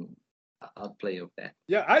outplay of that.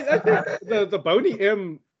 Yeah, I think the Boney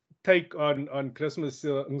M take on Christmas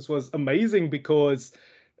songs was amazing, because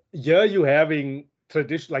here you having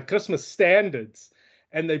tradition like Christmas standards,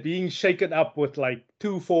 and they're being shaken up with like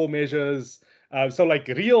 2/4 measures. So like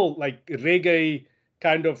real like reggae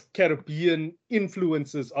kind of Caribbean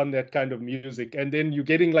influences on that kind of music. And then you're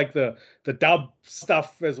getting like the dub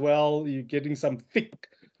stuff as well. You're getting some thick,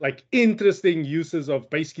 like interesting uses of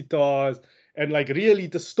bass guitars and like really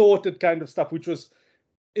distorted kind of stuff, which was,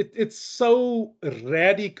 it's so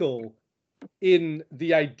radical in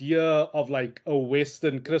the idea of like a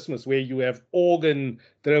Western Christmas where you have organ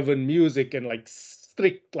driven music and like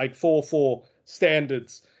strict like 4/4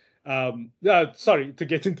 standards. Sorry to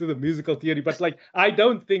get into the musical theory, but like I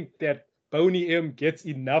don't think that Boney M gets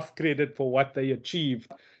enough credit for what they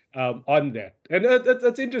achieved on that. And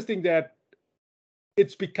it's interesting that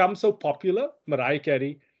it's become so popular. Mariah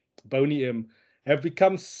Carey, Boney M have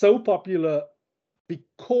become so popular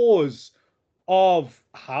because of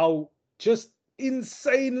how just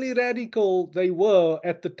insanely radical they were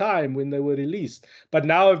at the time when they were released, but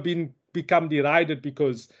now have become derided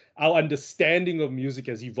because our understanding of music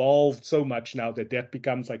has evolved so much now that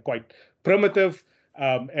becomes like quite primitive,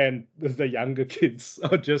 and the younger kids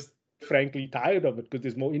are just frankly tired of it because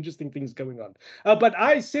there's more interesting things going on. But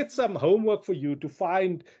I set some homework for you to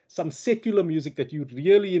find some secular music that you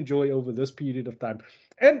really enjoy over this period of time,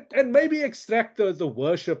 and maybe extract the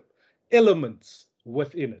worship elements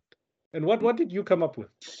within it. And what did you come up with?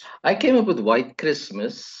 I came up with White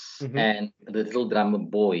Christmas and The Little Drummer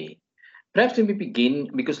Boy. Perhaps let me begin,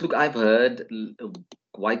 because look, I've heard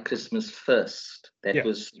White Christmas first. That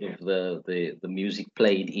was the music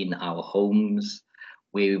played in our homes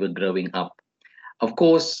where we were growing up. Of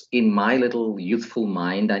course, in my little youthful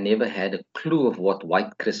mind, I never had a clue of what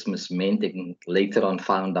White Christmas meant, and later on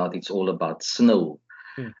found out it's all about snow,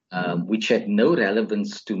 which had no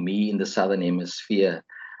relevance to me in the Southern Hemisphere,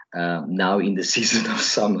 now in the season of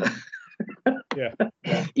summer. Yeah.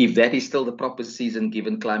 If that is still the proper season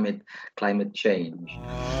given climate change.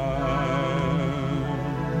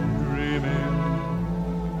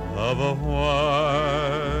 of a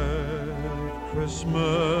white Christmas,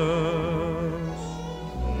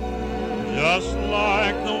 just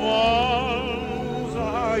like the ones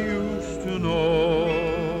I used to know,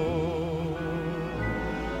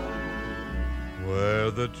 where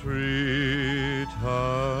the treetops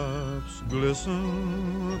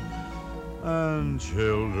glisten and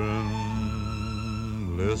children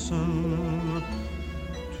listen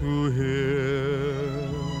to hear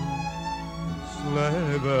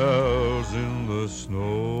sleigh bells in the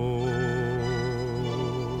snow.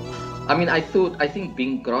 I mean, I think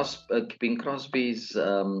Bing Crosby's,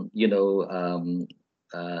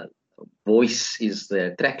 voice is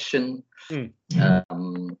the attraction.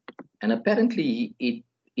 And apparently it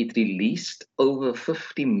released over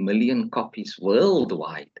 50 million copies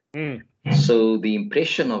worldwide. So the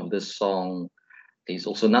impression of this song is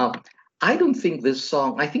also, now, I don't think this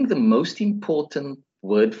song, I think the most important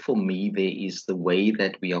word for me there is the way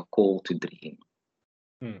that we are called to dream.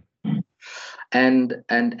 And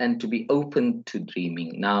to be open to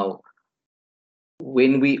dreaming. Now,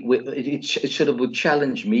 when it would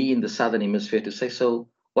challenge me in the Southern Hemisphere to say, so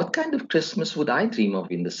what kind of Christmas would I dream of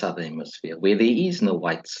in the Southern Hemisphere, where there is no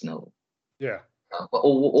white snow? Yeah.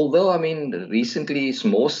 Although, I mean, recently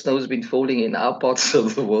more snow has been falling in our parts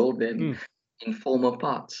of the world than in former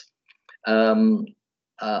parts.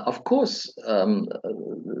 Of course, white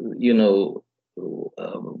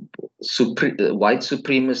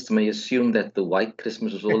supremacists may assume that the white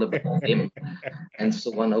Christmas is all about them, and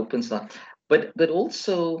so one opens up. But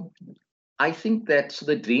also, I think that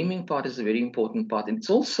the dreaming part is a very important part, and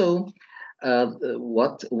it's also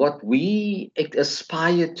what we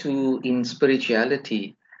aspire to in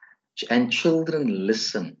spirituality. And children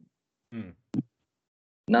listen.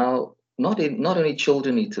 Now, not only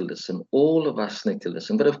children need to listen, all of us need to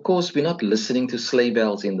listen. But of course, we're not listening to sleigh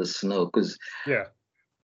bells in the snow, because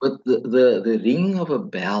but the ringing of a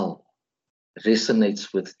bell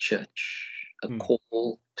resonates with church, a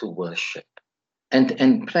call to worship.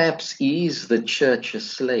 And perhaps is the church a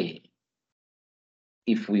sleigh,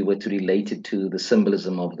 if we were to relate it to the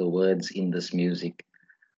symbolism of the words in this music,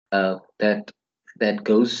 that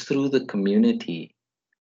goes through the community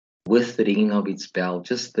with the ringing of its bell,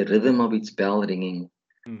 just the rhythm of its bell ringing.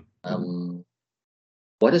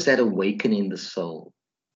 What does that awaken in the soul?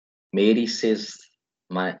 Mary says,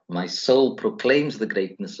 my soul proclaims the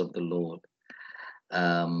greatness of the Lord.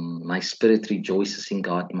 My spirit rejoices in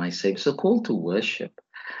God, my Savior. It's a call to worship.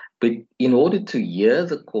 But in order to hear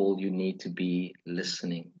the call, you need to be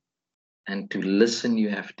listening. And to listen, you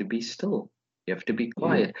have to be still. You have to be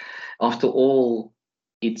quiet. After all,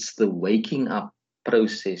 it's the waking up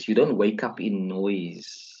process. You don't wake up in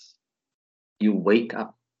noise. You wake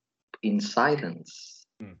up in silence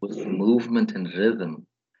with movement and rhythm.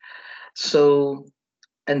 So,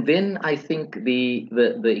 and then I think the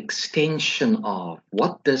extension of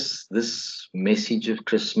what does this message of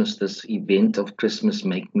Christmas, this event of Christmas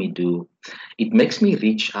make me do? It makes me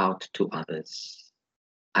reach out to others.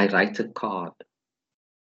 I write a card.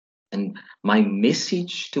 And my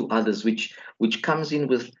message to others, which comes in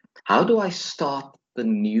with, how do I start the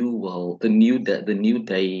new world, the new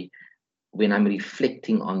day, when I'm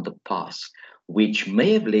reflecting on the past, which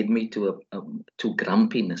may have led me to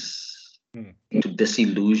grumpiness, to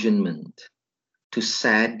disillusionment, to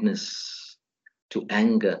sadness, to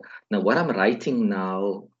anger. Now, what I'm writing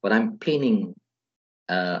now, what I'm penning,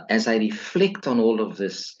 as I reflect on all of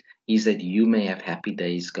this, is that you may have happy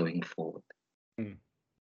days going forward.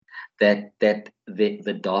 That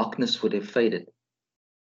the darkness would have faded.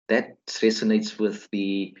 That resonates with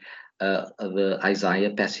the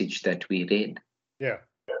Isaiah passage that we read. Yeah.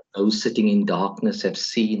 Those sitting in darkness have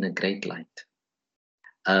seen a great light.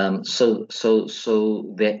 So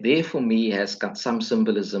that there for me has got some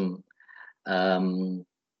symbolism about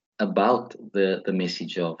the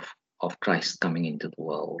message of Christ coming into the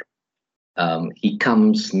world. He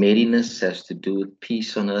comes, merriness has to do with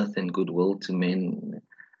peace on earth and goodwill to men.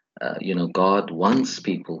 God wants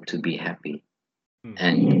people to be happy.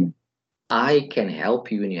 And I can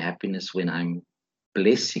help you in your happiness when I'm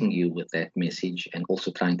blessing you with that message, and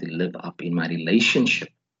also trying to live up in my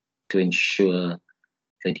relationship to ensure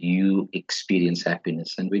that you experience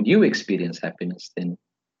happiness. And when you experience happiness, then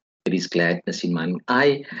there is gladness in mine.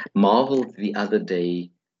 I marveled the other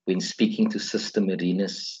day when speaking to Sister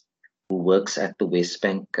Marinus, who works at the West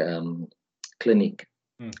Bank clinic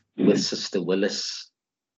with Sister Willis,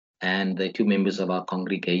 and the two members of our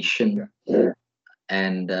congregation.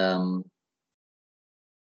 And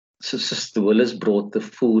so Sister Willis brought the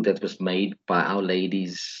food that was made by Our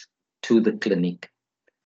Ladies to the clinic.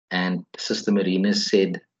 And Sister Marina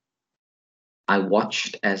said, I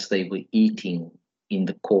watched as they were eating in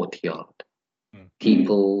the courtyard.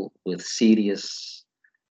 People with serious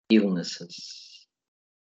illnesses,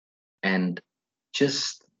 and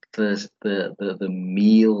just the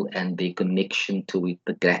meal and the connection to it,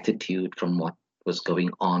 the gratitude from what was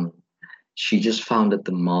going on. She just found it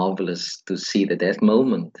marvelous to see that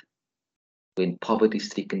moment when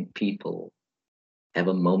poverty-stricken people have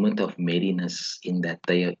a moment of merriness in that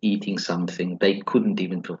they are eating something they couldn't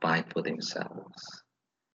even provide for themselves.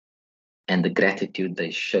 And the gratitude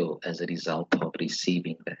they show as a result of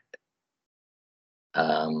receiving that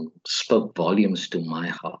spoke volumes to my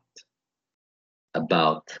heart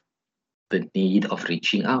about the need of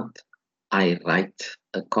reaching out. I write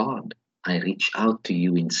a card. I reach out to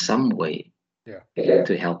you in some way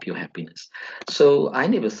to help your happiness. So I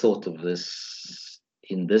never thought of this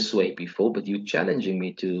in this way before, but you're challenging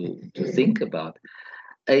me to think about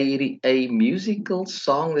a musical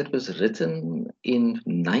song that was written in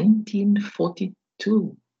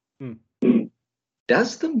 1942.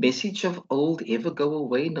 Does the message of old ever go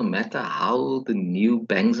away, no matter how the new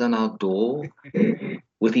bangs on our door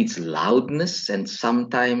with its loudness, and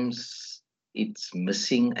sometimes it's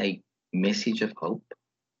missing a message of hope?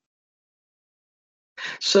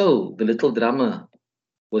 So the little drummer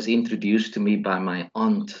was introduced to me by my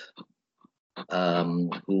aunt,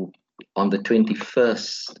 who on the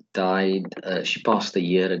 21st died. She passed a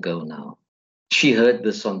year ago now. She heard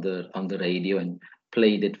this on the radio and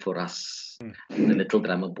played it for us, the Little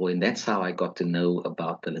Drummer Boy, and that's how I got to know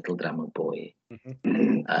about the Little Drummer Boy.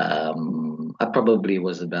 I probably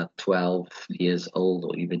was about 12 years old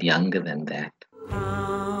or even younger than that.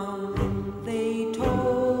 They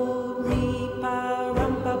told me,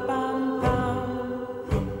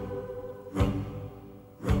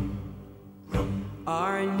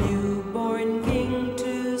 our newborn king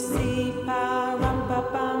to see,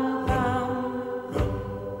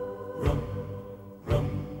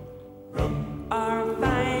 our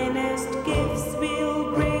finest gifts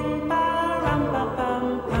will bring,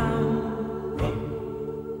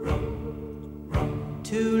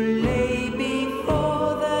 to lay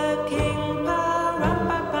before the king,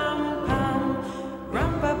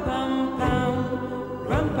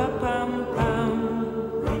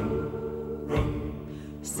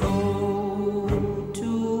 so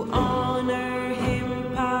to honor him,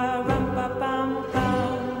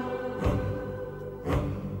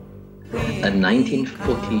 A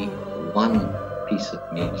 1941 piece of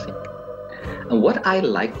music. And what I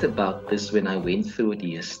liked about this when I went through it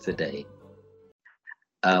yesterday,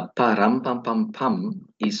 param pam pam pam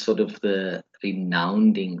is sort of the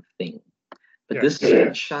renounding thing. But this is a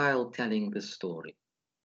child telling the story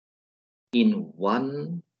in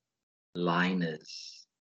one-liners.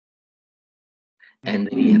 And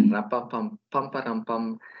the rapapam pamparam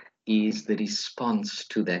pam is the response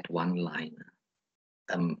to that one-liner,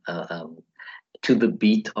 to the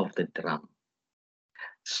beat of the drum.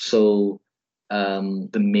 So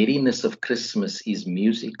the merriness of Christmas is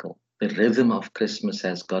musical. The rhythm of Christmas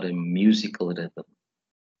has got a musical rhythm.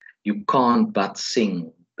 You can't but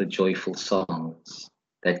sing the joyful songs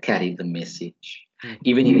that carry the message.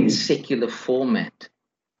 Even in its secular format,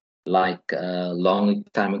 like a long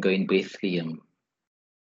time ago in Bethlehem,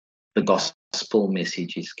 the gospel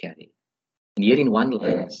message is carried. And yet in one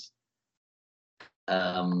lines,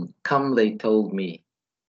 come, they told me,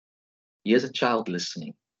 here's a child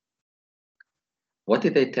listening. What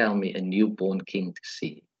did they tell me? A newborn king to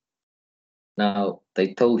see. Now,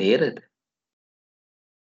 they told Herod.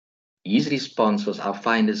 His response was, our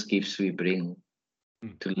finest gifts we bring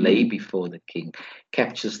to lay before the king.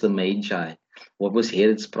 Captures the Magi. What was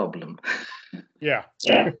Herod's problem?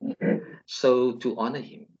 So to honor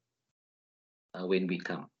him when we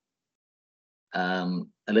come. A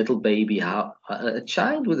little baby, a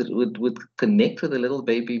child would connect with a little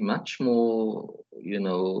baby much more,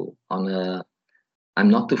 I'm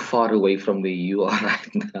not too far away from where you are right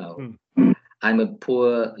now. I'm a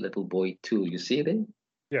poor little boy too. You see there?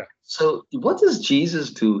 Yeah. So what does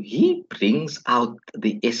Jesus do? He brings out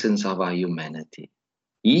the essence of our humanity.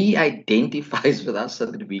 He identifies with us so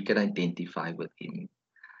that we can identify with him.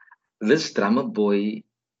 This drummer boy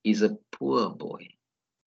is a poor boy.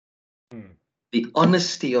 The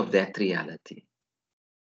honesty of that reality.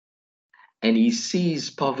 And he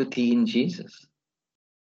sees poverty in Jesus.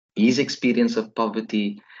 His experience of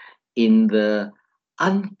poverty in the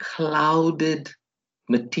unclouded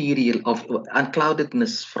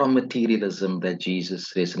uncloudedness from materialism that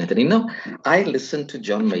Jesus resonated. I listened to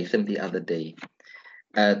John Maytham the other day.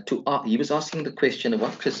 He was asking the question of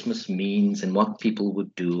what Christmas means and what people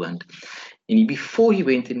would do. And, And before he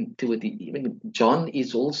went into it, even John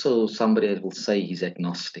is also somebody that will say he's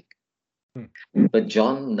agnostic. But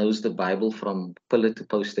John knows the Bible from pillar to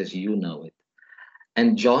post as you know it.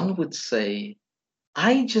 And John would say,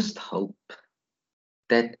 I just hope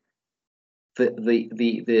that the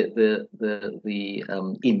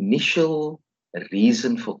initial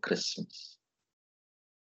reason for Christmas,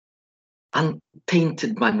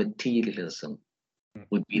 untainted by materialism,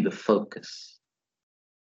 would be the focus.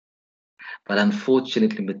 But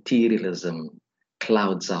unfortunately, materialism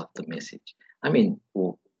clouds out the message. I mean,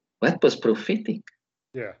 that was prophetic.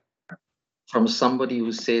 Yeah. From somebody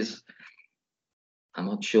who says, I'm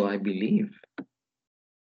not sure I believe.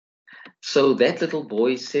 So that little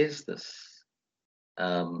boy says this.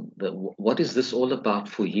 What is this all about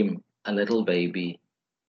for him? A little baby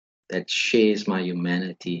that shares my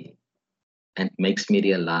humanity and makes me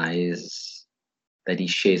realize that he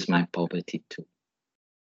shares my poverty too.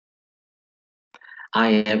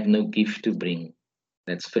 I have no gift to bring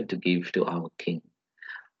that's fit to give to our King.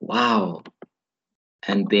 Wow.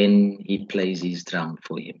 And then he plays his drum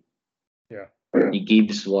for him. Yeah. He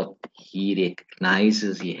gives what he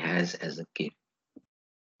recognizes he has as a gift.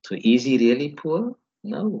 So is he really poor?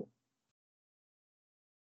 No.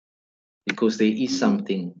 Because there is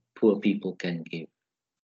something poor people can give.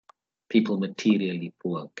 People materially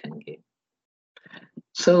poor can give.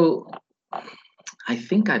 So I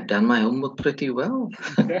think I've done my homework pretty well.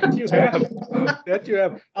 That you have. That you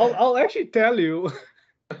have. I'll actually tell you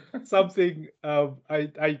something.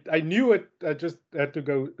 I knew it. I just had to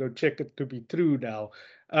go check it to be true now.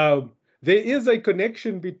 There is a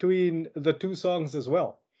connection between the two songs as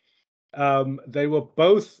well. They were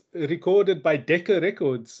both recorded by Decca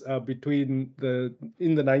Records in the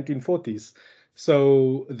 1940s.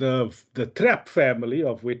 So the Trapp family,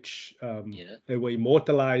 of which they were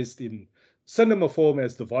immortalized in cinema form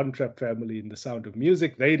as the Von Trapp family in The Sound of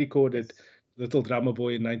Music, they recorded Little Drummer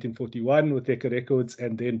Boy in 1941 with Decca Records,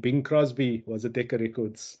 and then Bing Crosby was a Decca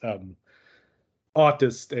Records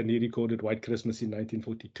artist, and he recorded White Christmas in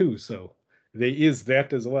 1942. So there is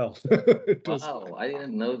that as well. Wow, I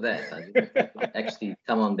didn't know that. I didn't actually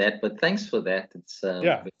come on that, but thanks for that. It's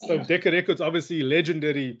yeah. So Decca Records, obviously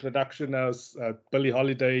legendary production house. Billie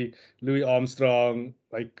Holiday, Louis Armstrong,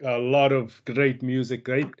 like a lot of great music,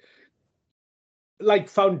 great, like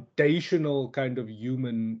foundational kind of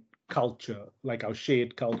human culture, like our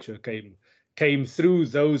shared culture came through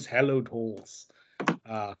those hallowed halls.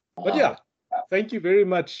 But yeah. Thank you very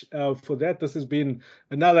much for that. This has been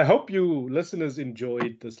another. I hope you listeners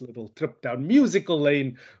enjoyed this little trip down musical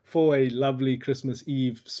lane for a lovely Christmas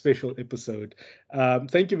Eve special episode.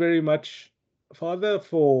 Thank you very much, Father,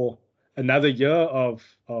 for another year of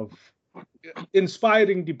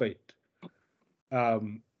inspiring debate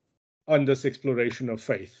on this exploration of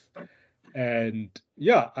faith. And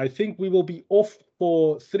yeah, I think we will be off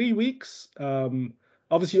for 3 weeks.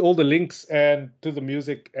 Obviously, all the links and to the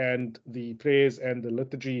music and the prayers and the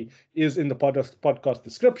liturgy is in the podcast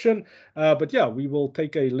description. But yeah, we will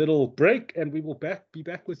take a little break and we will be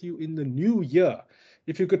back with you in the new year.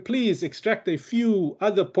 If you could please extract a few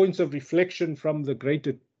other points of reflection from the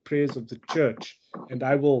greater prayers of the church, and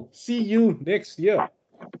I will see you next year.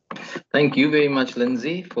 Thank you very much,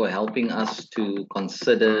 Lindsay, for helping us to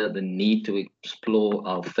consider the need to explore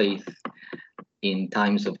our faith in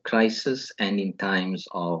times of crisis and in times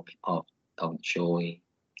of joy.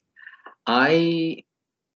 I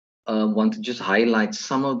want to just highlight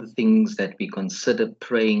some of the things that we consider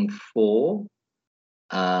praying for.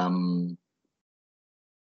 That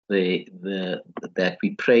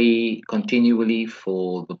we pray continually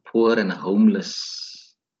for the poor and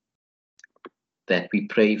homeless, that we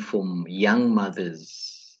pray for young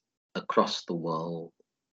mothers across the world,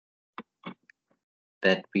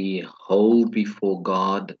 that we hold before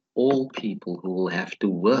God all people who will have to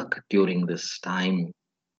work during this time,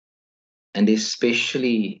 and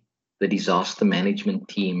especially the disaster management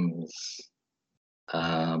teams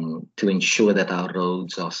to ensure that our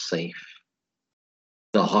roads are safe,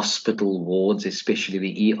 the hospital wards, especially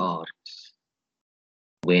the ERs,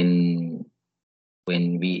 when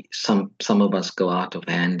some of us go out of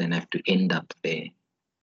hand and have to end up there.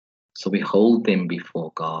 So we hold them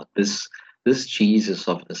before God. This Jesus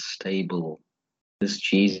of the stable, this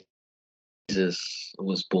Jesus who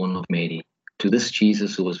was born of Mary, to this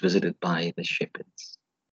Jesus who was visited by the shepherds.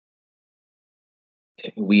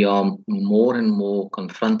 We are more and more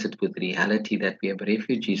confronted with the reality that we have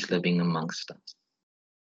refugees living amongst us.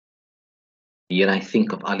 Here I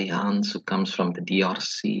think of Ali Hans, who comes from the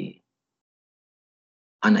DRC,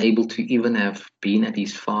 unable to even have been at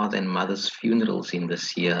his father and mother's funerals in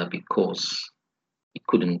this year because he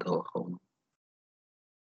couldn't go home.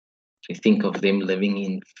 We think of them living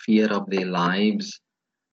in fear of their lives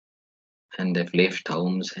and have left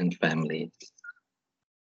homes and families.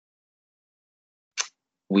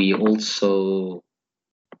 We also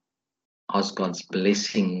ask God's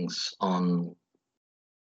blessings on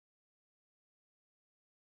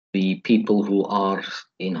the people who are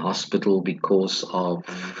in hospital because of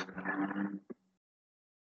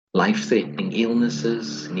life-threatening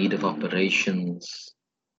illnesses, need of operations,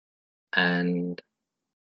 and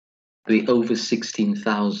the over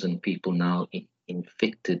 16,000 people now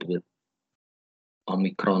infected with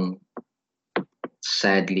Omicron.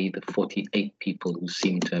 Sadly, the 48 people who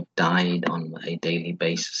seem to have died on a daily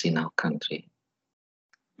basis in our country.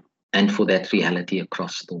 And for that reality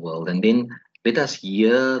across the world. And then let us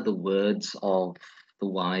hear the words of the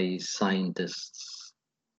wise scientists.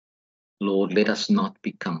 Lord, let us not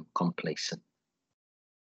become complacent,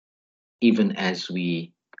 even as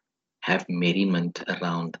we have merriment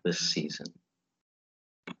around this season.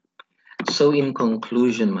 So in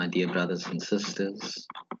conclusion, my dear brothers and sisters,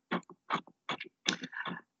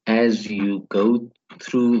 as you go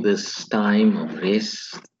through this time of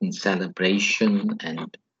rest and celebration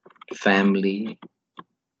and family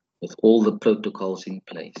with all the protocols in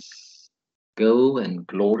place, go and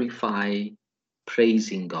glorify,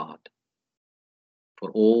 praising God for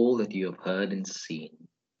all that you have heard and seen.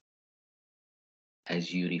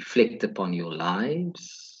 As you reflect upon your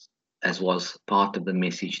lives, as was part of the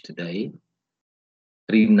message today,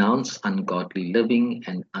 renounce ungodly living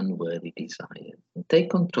and unworthy desires, and take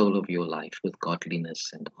control of your life with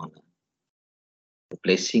godliness and honor. The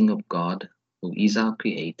blessing of God, who is our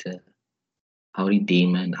Creator, our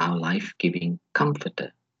Redeemer, and our life-giving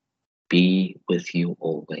Comforter, be with you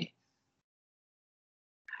always.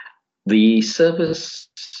 The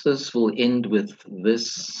services will end with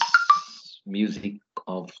this music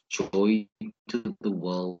of joy to the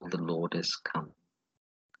world, the Lord has come.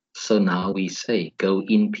 So now we say, go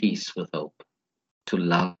in peace with hope, to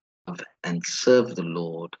love and serve the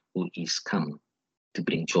Lord who is come to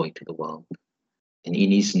bring joy to the world. And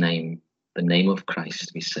in his name, the name of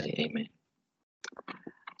Christ, we say amen.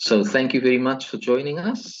 So thank you very much for joining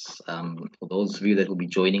us. For those of you that will be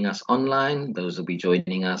joining us online, those will be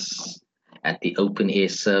joining us at the open air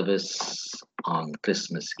service on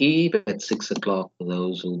Christmas Eve at 6 o'clock, for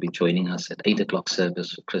those who will be joining us at 8 o'clock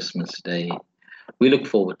service for Christmas Day. We look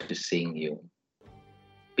forward to seeing you.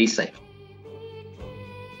 Be safe.